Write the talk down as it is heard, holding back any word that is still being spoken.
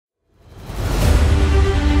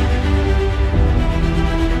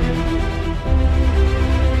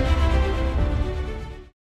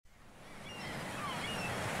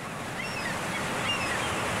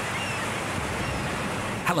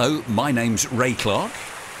Hello, my name's Ray Clarke,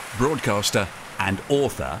 broadcaster and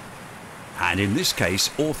author, and in this case,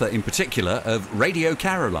 author in particular of Radio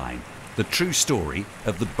Caroline, the true story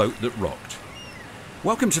of the boat that rocked.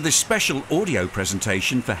 Welcome to this special audio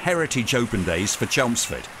presentation for Heritage Open Days for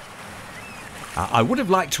Chelmsford. I would have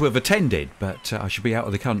liked to have attended, but I should be out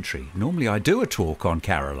of the country. Normally I do a talk on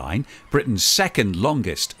Caroline, Britain's second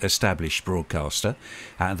longest established broadcaster,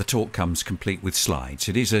 and the talk comes complete with slides.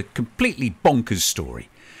 It is a completely bonkers story,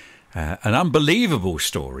 an unbelievable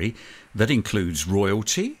story that includes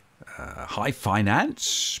royalty, high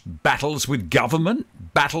finance, battles with government,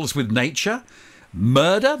 battles with nature,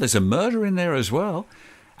 murder. There's a murder in there as well.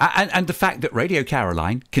 And the fact that Radio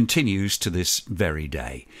Caroline continues to this very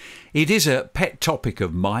day. It is a pet topic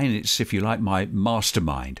of mine. It's, if you like, my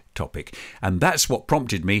mastermind topic. And that's what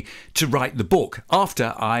prompted me to write the book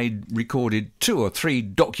after I'd recorded 2 or 3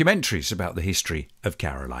 documentaries about the history of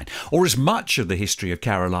Caroline, or as much of the history of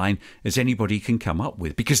Caroline as anybody can come up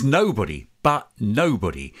with, because nobody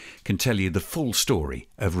can tell you the full story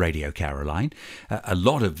of Radio Caroline. A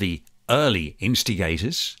lot of the early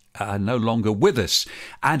instigators are no longer with us,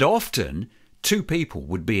 and often 2 people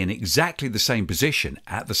would be in exactly the same position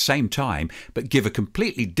at the same time, but give a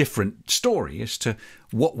completely different story as to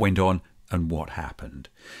what went on and what happened.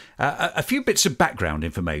 A few bits of background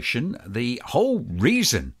information. The whole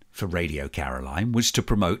reason for Radio Caroline was to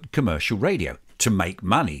promote commercial radio, to make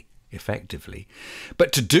money, effectively.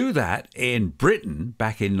 But to do that in Britain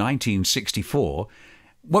back in 1964,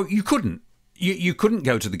 well, you couldn't. You couldn't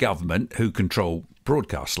go to the government, who control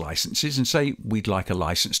broadcast licenses, and say, we'd like a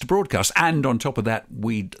license to broadcast. And on top of that,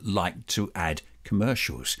 we'd like to add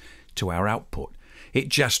commercials to our output. It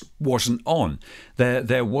just wasn't on.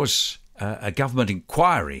 There was a government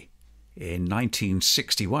inquiry in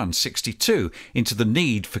 1961-62 into the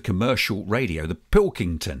need for commercial radio, the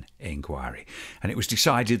Pilkington inquiry. And it was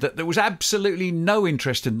decided that there was absolutely no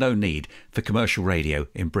interest and no need for commercial radio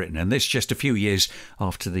in Britain. And this just a few years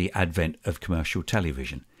after the advent of commercial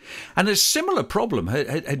television. And a similar problem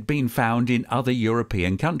had been found in other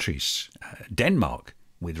European countries. Denmark,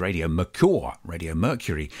 with Radio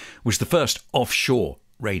Mercury, was the first offshore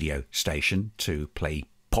radio station to play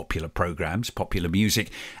popular programmes, popular music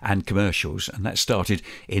and commercials, and that started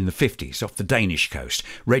in the 50s off the Danish coast.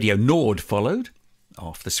 Radio Nord followed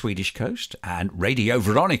off the Swedish coast, and Radio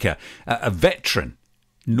Veronica, a veteran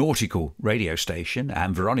nautical radio station,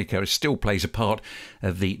 and Veronica still plays a part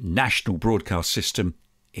of the national broadcast system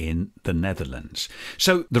in the Netherlands.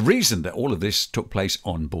 So the reason that all of this took place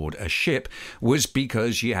on board a ship was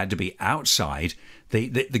because you had to be outside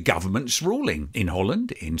the government's ruling in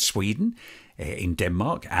Holland, in Sweden, in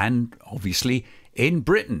Denmark, and obviously in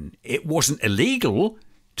Britain. It wasn't illegal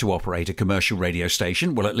to operate a commercial radio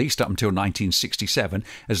station, well, at least up until 1967,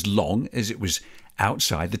 as long as it was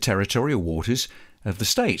outside the territorial waters of the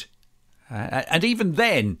state. And even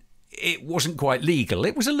then, it wasn't quite legal.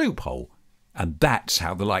 It was a loophole. And that's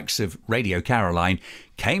how the likes of Radio Caroline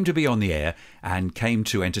came to be on the air and came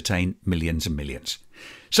to entertain millions and millions.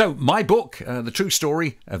 So my book, The True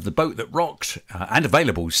Story of the Boat That Rocked, and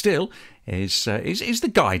available still, is the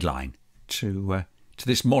guideline to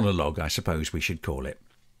this monologue, I suppose we should call it.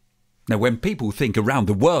 Now, when people think around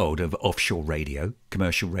the world of offshore radio,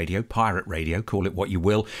 commercial radio, pirate radio, call it what you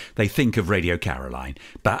will, they think of Radio Caroline.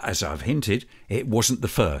 But as I've hinted, it wasn't the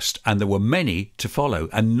first, and there were many to follow,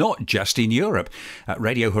 and not just in Europe.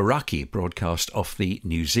 Radio Hauraki broadcast off the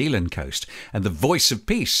New Zealand coast, and the Voice of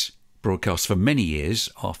Peace broadcast for many years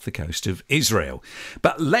off the coast of Israel.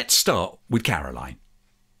 But let's start with Caroline.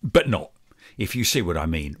 But not, if you see what I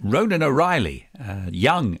mean. Ronan O'Reilly, a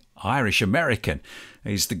young Irish-American,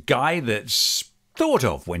 is the guy that's thought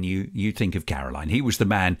of when you think of Caroline. He was the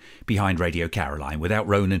man behind Radio Caroline. Without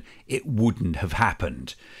Ronan, it wouldn't have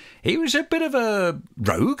happened. He was a bit of a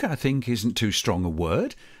rogue, I think isn't too strong a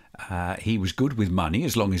word. He was good with money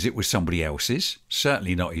as long as it was somebody else's,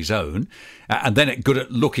 certainly not his own, and then good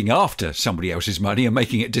at looking after somebody else's money and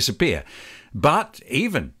making it disappear. But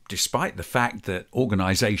even despite the fact that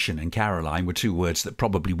organisation and Caroline were 2 words that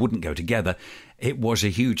probably wouldn't go together, it was a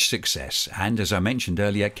huge success. And as I mentioned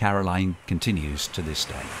earlier, Caroline continues to this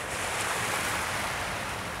day.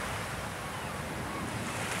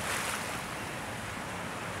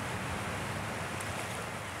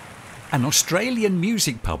 An Australian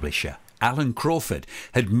music publisher, Alan Crawford,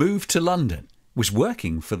 had moved to London, was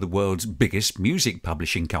working for the world's biggest music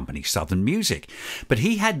publishing company, Southern Music. But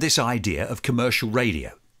he had this idea of commercial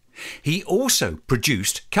radio. He also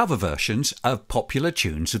produced cover versions of popular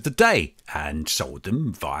tunes of the day and sold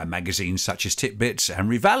them via magazines such as Titbits and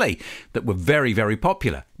Rivale that were very, very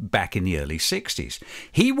popular back in the early 60s.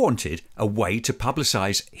 He wanted a way to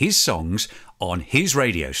publicise his songs on his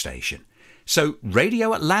radio station. So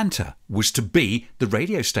Radio Atlanta was to be the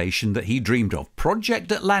radio station that he dreamed of,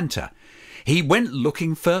 Project Atlanta. He went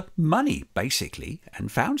looking for money, basically,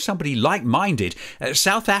 and found somebody like-minded,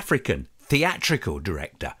 South African theatrical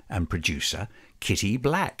director and producer Kitty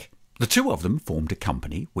Black. The two of them formed a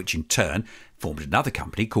company, which in turn formed another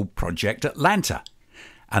company called Project Atlanta.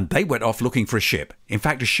 And they went off looking for a ship. In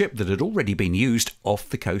fact, a ship that had already been used off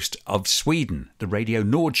the coast of Sweden, the Radio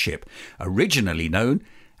Nord ship, originally known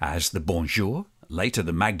as the Bonjour, later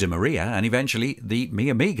the Magda Maria, and eventually the Mi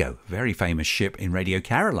Amigo, very famous ship in Radio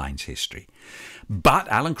Caroline's history. But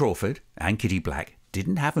Alan Crawford and Kitty Black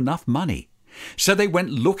didn't have enough money. So they went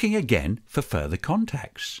looking again for further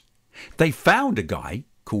contacts. They found a guy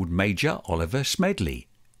called Major Oliver Smedley,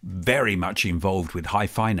 very much involved with high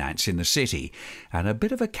finance in the city, and a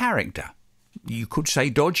bit of a character. You could say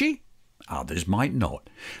dodgy, others might not.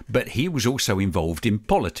 But he was also involved in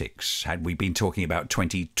politics. Had we been talking about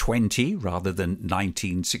 2020 rather than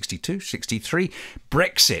 1962-63,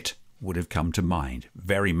 Brexit would have come to mind,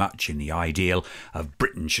 very much in the ideal of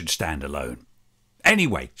Britain should stand alone.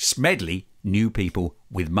 Anyway, Smedley knew people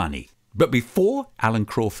with money. But before Alan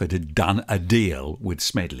Crawford had done a deal with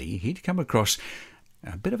Smedley, he'd come across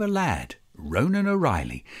a bit of a lad, Ronan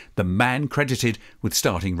O'Reilly, the man credited with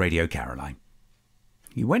starting Radio Caroline.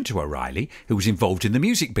 He went to O'Reilly, who was involved in the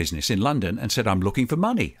music business in London, and said, "I'm looking for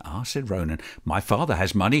money." "Ah," said Ronan, "my father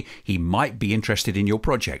has money. He might be interested in your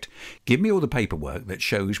project. Give me all the paperwork that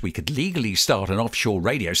shows we could legally start an offshore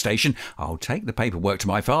radio station. I'll take the paperwork to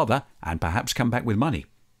my father and perhaps come back with money."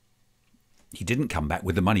 He didn't come back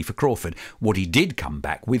with the money for Crawford. What he did come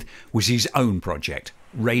back with was his own project,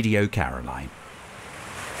 Radio Caroline.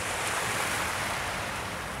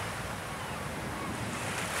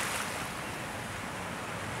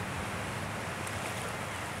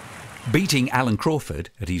 Beating Alan Crawford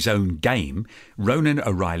at his own game, Ronan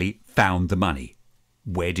O'Reilly found the money.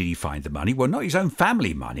 Where did he find the money? Well, not his own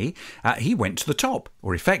family money. He went to the top,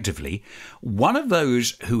 or effectively, one of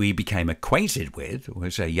those who he became acquainted with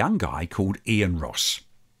was a young guy called Ian Ross.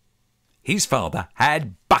 His father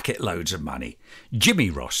had bucket loads of money. Jimmy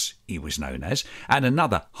Ross, he was known as, and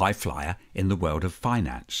another high flyer in the world of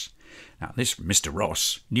finance. Now, this Mr.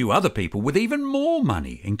 Ross knew other people with even more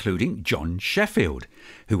money, including John Sheffield,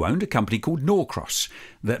 who owned a company called Norcross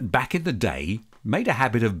that back in the day made a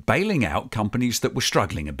habit of bailing out companies that were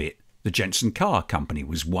struggling a bit. The Jensen Car Company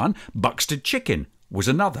was one, Buxted Chicken was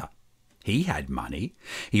another. He had money.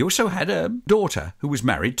 He also had a daughter who was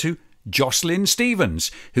married to Jocelyn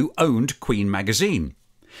Stevens, who owned Queen magazine.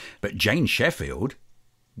 But Jane Sheffield,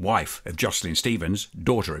 wife of Jocelyn Stevens,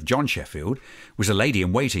 daughter of John Sheffield, was a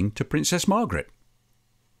lady-in-waiting to Princess Margaret.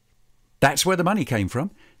 That's where the money came from,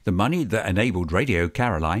 the money that enabled Radio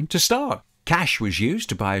Caroline to start. Cash was used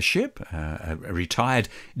to buy a ship, a retired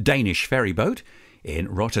Danish ferry boat in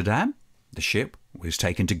Rotterdam. The ship was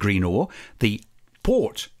taken to Greenore, the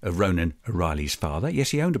port of Ronan O'Reilly's father. Yes,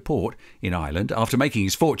 he owned a port in Ireland after making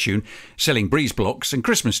his fortune selling breeze blocks and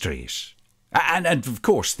Christmas trees. And of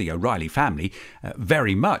course, the O'Reilly family,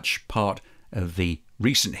 very much part of the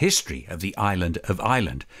recent history of the island of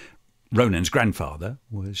Ireland. Ronan's grandfather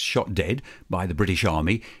was shot dead by the British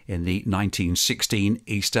Army in the 1916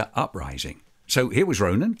 Easter Uprising. So here was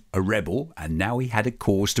Ronan, a rebel, and now he had a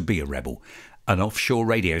cause to be a rebel, an offshore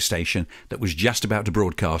radio station that was just about to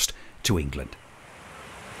broadcast to England.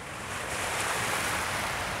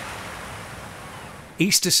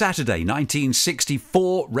 Easter Saturday,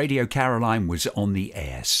 1964, Radio Caroline was on the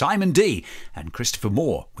air. Simon D and Christopher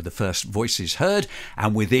Moore were the first voices heard,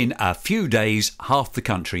 and within a few days, half the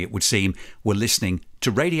country, it would seem, were listening to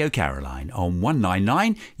Radio Caroline on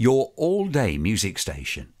 199, your all-day music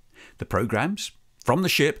station. The programmes, from the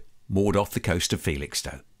ship, moored off the coast of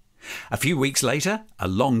Felixstowe. A few weeks later,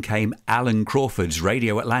 along came Alan Crawford's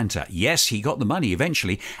Radio Atlanta. Yes, he got the money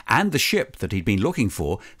eventually, and the ship that he'd been looking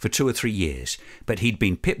for 2 or 3 years, but he'd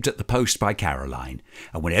been pipped at the post by Caroline.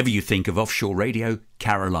 And whenever you think of offshore radio,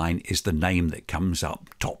 Caroline is the name that comes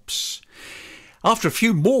up tops. After a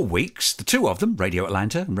few more weeks, the two of them, Radio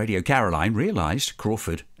Atlanta and Radio Caroline, realised,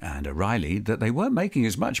 Crawford and O'Reilly, that they weren't making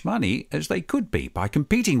as much money as they could be by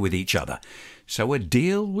competing with each other. So a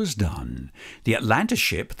deal was done. The Atlanta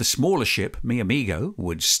ship, the smaller ship, Mi Amigo,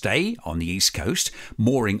 would stay on the east coast,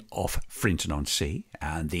 mooring off Frinton-on-Sea,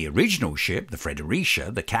 and the original ship, the Fredericia,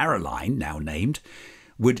 the Caroline, now named,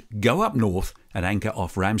 would go up north and anchor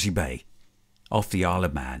off Ramsey Bay. off the Isle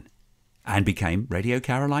of Man and became Radio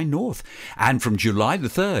Caroline North. And from July the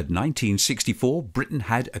 3rd, 1964, Britain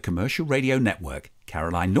had a commercial radio network,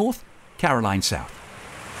 Caroline North, Caroline South.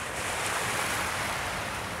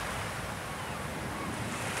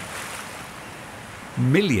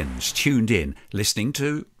 Millions tuned in listening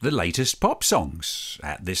to the latest pop songs.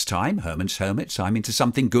 At this time, Herman's Hermits, I'm Into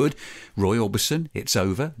Something Good, Roy Orbison, It's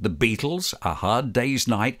Over, The Beatles, A Hard Day's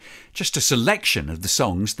Night, just a selection of the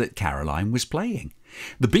songs that Caroline was playing.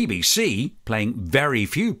 The BBC playing very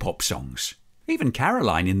few pop songs. Even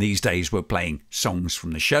Caroline in these days were playing songs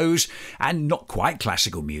from the shows, and not quite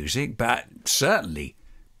classical music, but certainly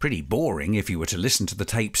pretty boring if you were to listen to the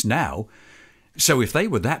tapes now. So if they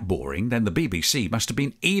were that boring, then the BBC must have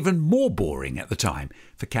been even more boring at the time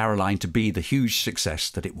for Caroline to be the huge success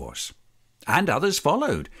that it was. And others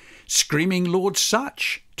followed. Screaming Lord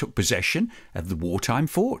Sutch took possession of the wartime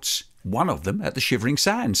forts, one of them at the Shivering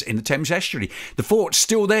Sands in the Thames Estuary. The fort's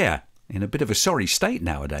still there, in a bit of a sorry state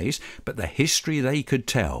nowadays, but the history they could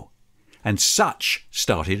tell. And Sutch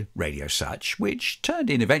started Radio Sutch, which turned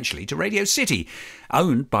in eventually to Radio City,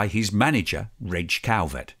 owned by his manager, Reg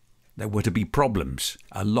Calvert. There were to be problems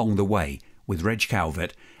along the way with Reg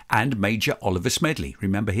Calvert and Major Oliver Smedley.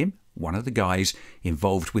 Remember him? One of the guys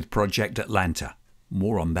involved with Project Atlanta.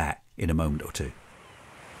 More on that in a moment or two.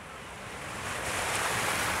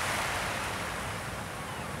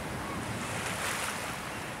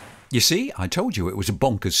 You see, I told you it was a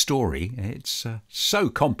bonkers story. It's so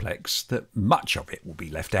complex that much of it will be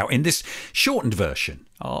left out in this shortened version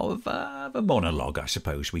of a monologue, I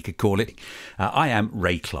suppose we could call it. I am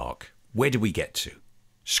Ray Clarke. Where do we get to?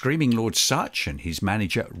 Screaming Lord Sutch and his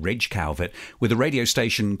manager Reg Calvert with a radio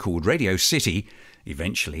station called Radio City,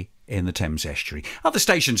 eventually in the Thames Estuary. Other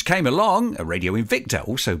stations came along. A Radio Invicta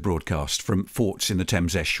also broadcast from forts in the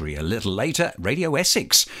Thames Estuary. A little later, Radio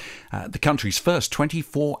Essex, the country's first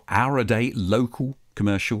 24-hour-a-day local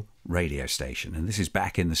commercial radio station, and this is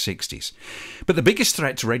back in the 60s. But the biggest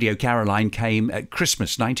threat to Radio Caroline came at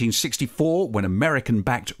Christmas 1964 when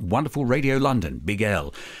American-backed Wonderful Radio London, Big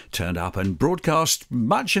L, turned up and broadcast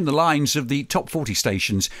much in the lines of the top 40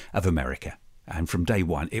 stations of America. And from day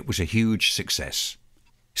one, it was a huge success.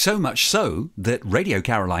 So much so that Radio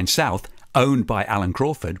Caroline South, owned by Alan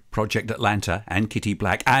Crawford, Project Atlanta and Kitty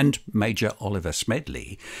Black and Major Oliver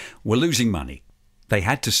Smedley, were losing money. They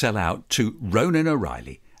had to sell out to Ronan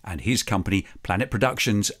O'Reilly and his company Planet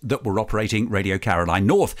Productions that were operating Radio Caroline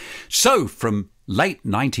North. So from late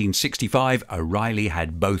 1965, O'Reilly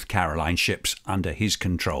had both Caroline ships under his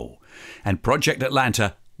control. And Project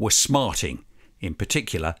Atlanta was smarting, in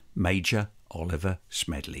particular Major Oliver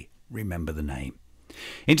Smedley. Remember the name.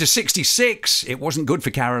 Into 66, it wasn't good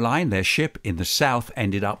for Caroline. Their ship in the south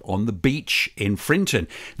ended up on the beach in Frinton.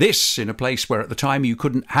 This in a place where at the time you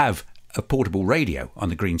couldn't have a portable radio on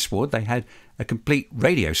the greensward. They had a complete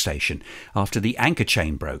radio station after the anchor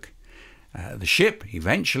chain broke. The ship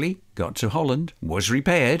eventually got to Holland, was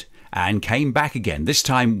repaired, and came back again, this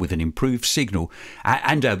time with an improved signal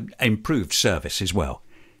and an improved service as well.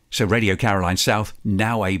 So Radio Caroline South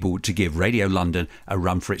now able to give Radio London a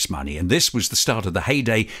run for its money. And this was the start of the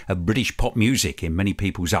heyday of British pop music in many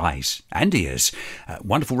people's eyes and ears.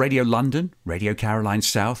 Wonderful Radio London, Radio Caroline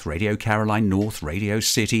South, Radio Caroline North, Radio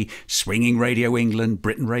City, Swinging Radio England,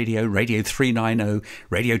 Britain Radio, Radio 390,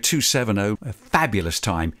 Radio 270. A fabulous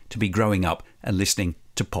time to be growing up and listening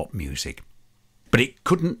to pop music. But it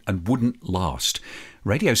couldn't and wouldn't last.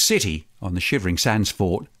 Radio City on the Shivering Sands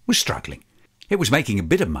fort was struggling. It was making a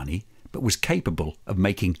bit of money, but was capable of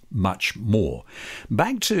making much more.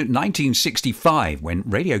 Back to 1965, when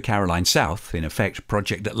Radio Caroline South, in effect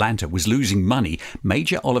Project Atlanta, was losing money,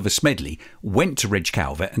 Major Oliver Smedley went to Reg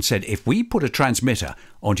Calvert and said, if we put a transmitter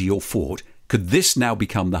onto your fort, could this now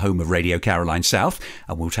become the home of Radio Caroline South?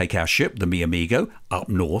 And we'll take our ship, the Mi Amigo, up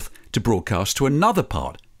north to broadcast to another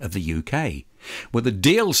part of the UK. Well, the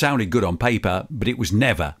deal sounded good on paper, but it was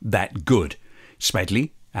never that good.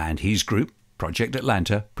 Smedley and his group, Project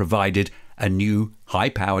Atlanta, provided a new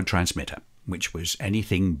high-powered transmitter, which was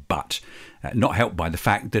anything but, not helped by the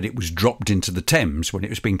fact that it was dropped into the Thames when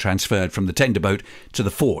it was being transferred from the tender boat to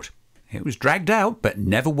the fort. It was dragged out, but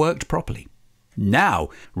never worked properly. Now,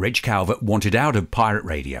 Reg Calvert wanted out of pirate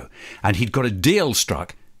radio, and he'd got a deal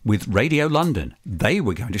struck with Radio London. They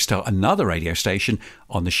were going to start another radio station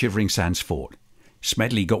on the Shivering Sands fort.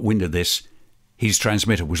 Smedley got wind of this. His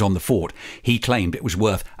transmitter was on the fort. He claimed it was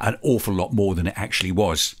worth an awful lot more than it actually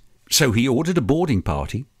was. So he ordered a boarding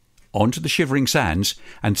party onto the Shivering Sands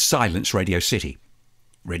and silenced Radio City.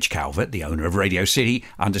 Reg Calvert, the owner of Radio City,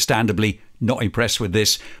 understandably not impressed with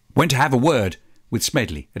this, went to have a word with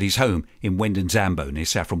Smedley at his home in Wendon Zambo near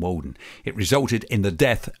Saffron Walden. It resulted in the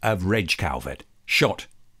death of Reg Calvert, shot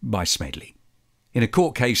by Smedley. In a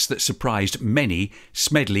court case that surprised many,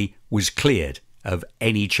 Smedley was cleared of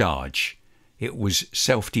any charge. It was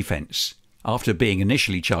self-defence, after being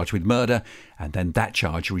initially charged with murder and then that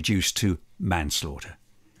charge reduced to manslaughter.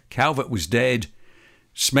 Calvert was dead,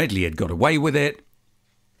 Smedley had got away with it,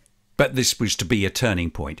 but this was to be a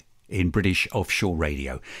turning point in British offshore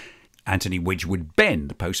radio. Anthony Wedgwood Benn,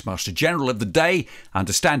 the Postmaster General of the day,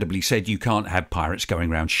 understandably said you can't have pirates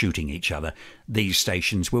going around shooting each other. These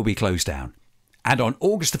stations will be closed down. And on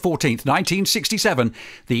August the 14th, 1967,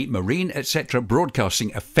 the Marine Etc.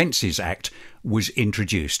 Broadcasting Offences Act was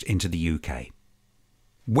introduced into the UK,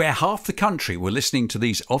 where half the country were listening to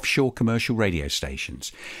these offshore commercial radio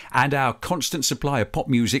stations, and our constant supply of pop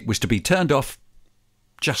music was to be turned off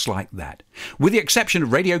just like that. With the exception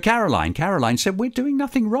of Radio Caroline. Caroline said, we're doing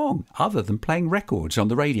nothing wrong other than playing records on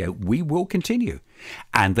the radio. We will continue.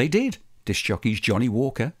 And they did. Disc jockeys Johnny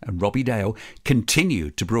Walker and Robbie Dale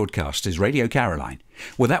continued to broadcast as Radio Caroline.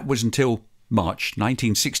 Well, that was until March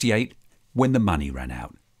 1968 when the money ran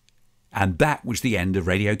out. And that was the end of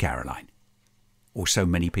Radio Caroline. Or so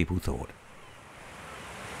many people thought.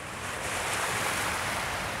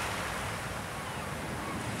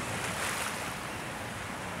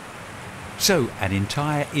 So, an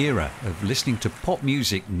entire era of listening to pop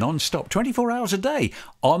music non-stop, 24 hours a day,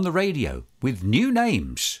 on the radio, with new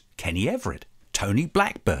names. Kenny Everett, Tony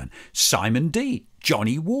Blackburn, Simon D,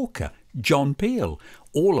 Johnny Walker, John Peel,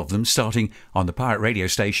 all of them starting on the pirate radio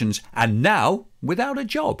stations and now without a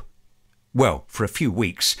job. Well, for a few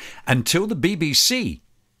weeks, until the BBC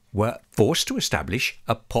were forced to establish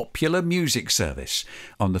a popular music service.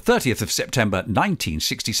 On the 30th of September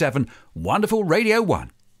 1967, wonderful Radio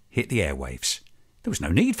 1 hit the airwaves. There was no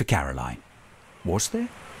need for Caroline, was there?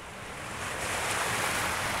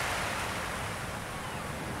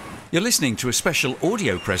 You're listening to a special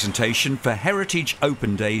audio presentation for Heritage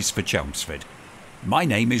Open Days for Chelmsford. My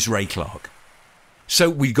name is Ray Clarke. So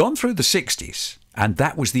we'd gone through the 60s, and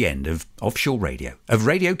that was the end of offshore radio, of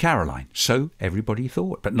Radio Caroline, so everybody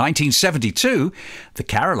thought. But 1972, the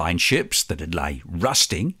Caroline ships that had lay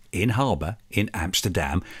rusting in harbour in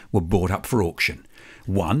Amsterdam were brought up for auction.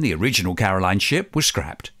 One, the original Caroline ship, was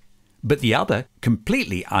scrapped, but the other,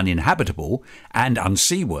 completely uninhabitable and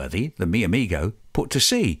unseaworthy, the Mi Amigo, put to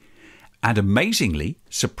sea. And amazingly,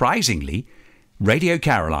 surprisingly, Radio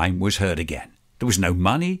Caroline was heard again. There was no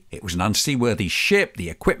money, it was an unseaworthy ship, the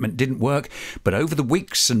equipment didn't work, but over the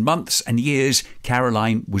weeks and months and years,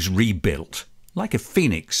 Caroline was rebuilt, like a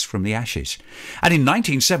phoenix from the ashes. And in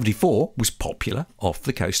 1974 was popular off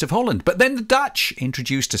the coast of Holland. But then the Dutch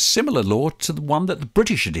introduced a similar law to the one that the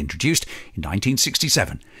British had introduced in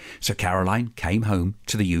 1967. So Caroline came home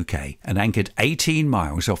to the UK and anchored 18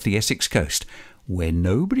 miles off the Essex coast, where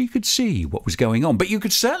nobody could see what was going on, but you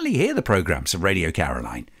could certainly hear the programmes of Radio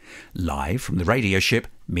Caroline, live from the radio ship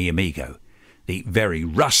Mi Amigo, the very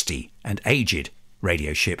rusty and aged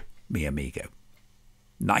radio ship Mi Amigo.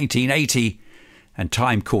 1980, and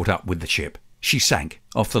time caught up with the ship. She sank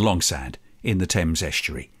off the long sand in the Thames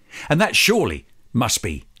estuary. And that surely must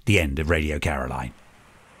be the end of Radio Caroline.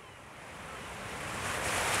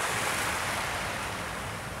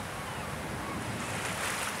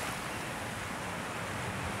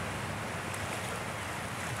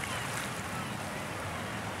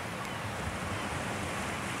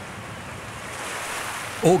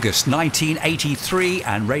 August 1983,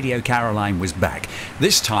 and Radio Caroline was back,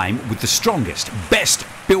 this time with the strongest, best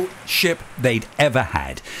built ship they'd ever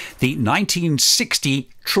had, the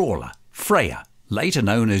 1960 trawler Freya, later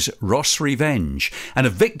known as Ross Revenge, and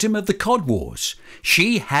a victim of the Cod Wars.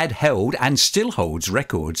 She had held and still holds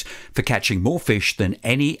records for catching more fish than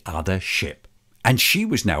any other ship. And she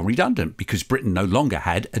was now redundant because Britain no longer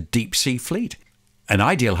had a deep sea fleet. An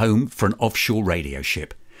ideal home for an offshore radio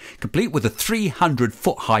ship. Complete with a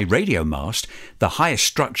 300-foot-high radio mast, the highest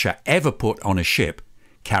structure ever put on a ship,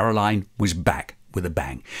 Caroline was back with a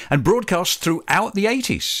bang and broadcast throughout the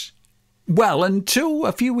 80s. Well, until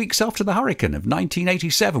a few weeks after the hurricane of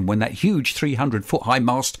 1987, when that huge 300-foot-high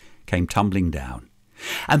mast came tumbling down.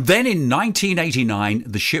 And then in 1989,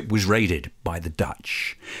 the ship was raided by the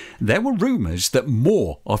Dutch. There were rumours that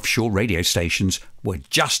more offshore radio stations were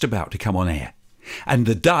just about to come on air. And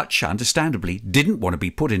the Dutch, understandably, didn't want to be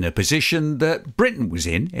put in a position that Britain was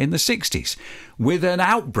in the 60s, with an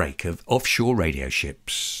outbreak of offshore radio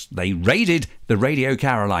ships. They raided the Radio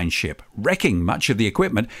Caroline ship, wrecking much of the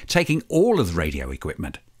equipment, taking all of the radio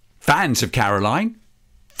equipment. Fans of Caroline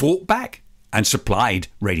fought back and supplied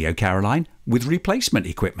Radio Caroline with replacement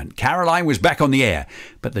equipment. Caroline was back on the air,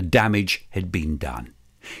 but the damage had been done.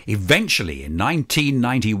 Eventually, in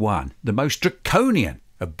 1991, the most draconian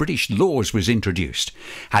of British laws was introduced.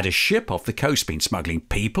 Had a ship off the coast been smuggling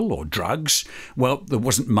people or drugs? Well, there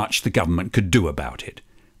wasn't much the government could do about it.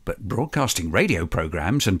 But broadcasting radio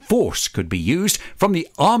programmes and force could be used from the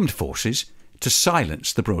armed forces to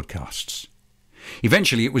silence the broadcasts.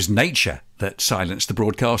 Eventually, it was nature that silenced the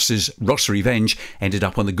broadcasters. Ross Revenge ended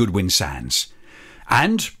up on the Goodwin Sands.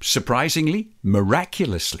 And, surprisingly,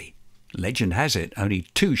 miraculously, legend has it, only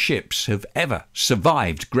 2 ships have ever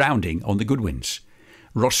survived grounding on the Goodwins.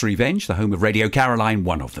 Ross Revenge, the home of Radio Caroline,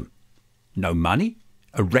 one of them. No money,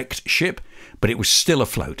 a wrecked ship, but it was still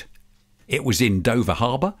afloat. It was in Dover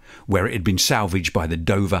Harbour, where it had been salvaged by the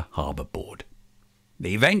Dover Harbour Board.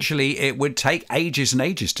 Eventually, it would take ages and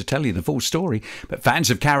ages to tell you the full story, but fans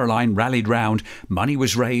of Caroline rallied round, money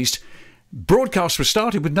was raised, broadcasts were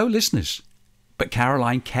started with no listeners. But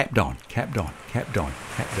Caroline kept on, kept on, kept on,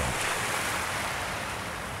 kept on.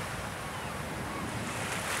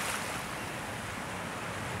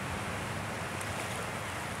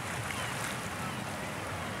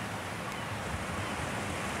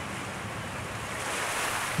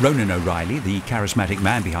 Ronan O'Reilly, the charismatic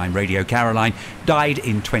man behind Radio Caroline, died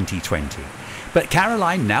in 2020. But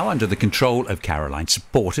Caroline, now under the control of Caroline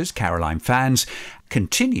supporters, Caroline fans,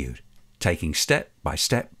 continued taking step by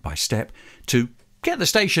step by step to get the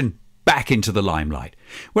station back into the limelight,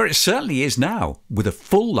 where it certainly is now, with a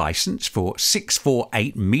full licence for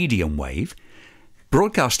 648 medium wave,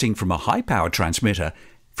 broadcasting from a high-powered transmitter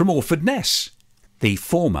from Orford Ness, the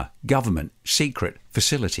former government secret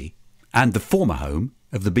facility and the former home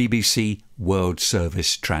of the BBC World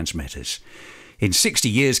Service transmitters. In 60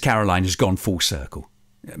 years, Caroline has gone full circle.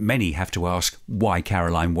 Many have to ask why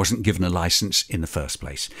Caroline wasn't given a licence in the first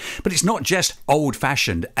place. But it's not just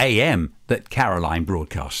old-fashioned AM that Caroline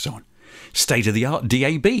broadcasts on. State-of-the-art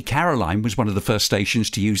DAB. Caroline was one of the first stations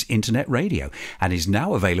to use internet radio and is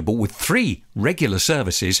now available with 3 regular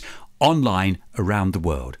services online around the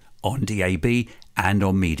world, on DAB and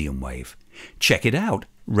on medium wave. Check it out,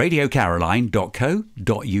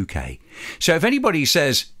 radiocaroline.co.uk. So if anybody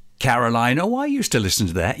says, Caroline, oh, I used to listen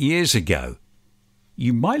to that years ago,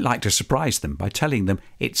 you might like to surprise them by telling them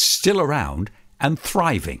it's still around and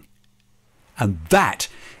thriving. And that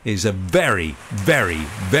is a very, very,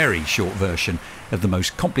 very short version of the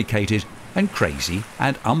most complicated and crazy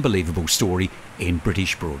and unbelievable story in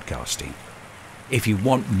British broadcasting. If you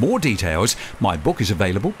want more details, my book is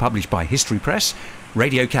available, published by History Press,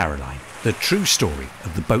 Radio Caroline, The True Story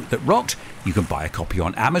of the Boat That Rocked. You can buy a copy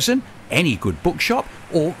on Amazon, any good bookshop,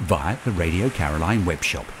 or via the Radio Caroline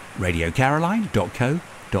webshop,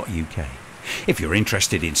 radiocaroline.co.uk. If you're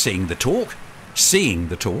interested in seeing the talk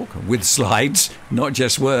with slides, not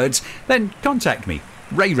just words, then contact me,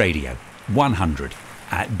 rayradio100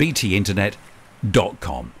 at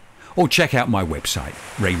btinternet.com, or check out my website,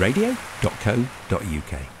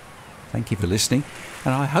 rayradio.co.uk. Thank you for listening,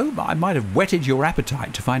 and I hope I might have whetted your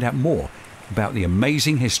appetite to find out more about the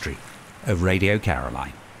amazing history of Radio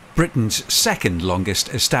Caroline. Britain's second longest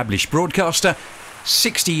established broadcaster,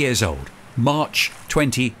 60 years old, March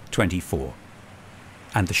 2024.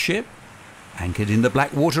 And the ship anchored in the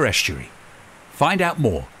Blackwater estuary. Find out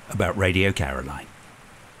more about Radio Caroline.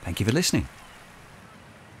 Thank you for listening.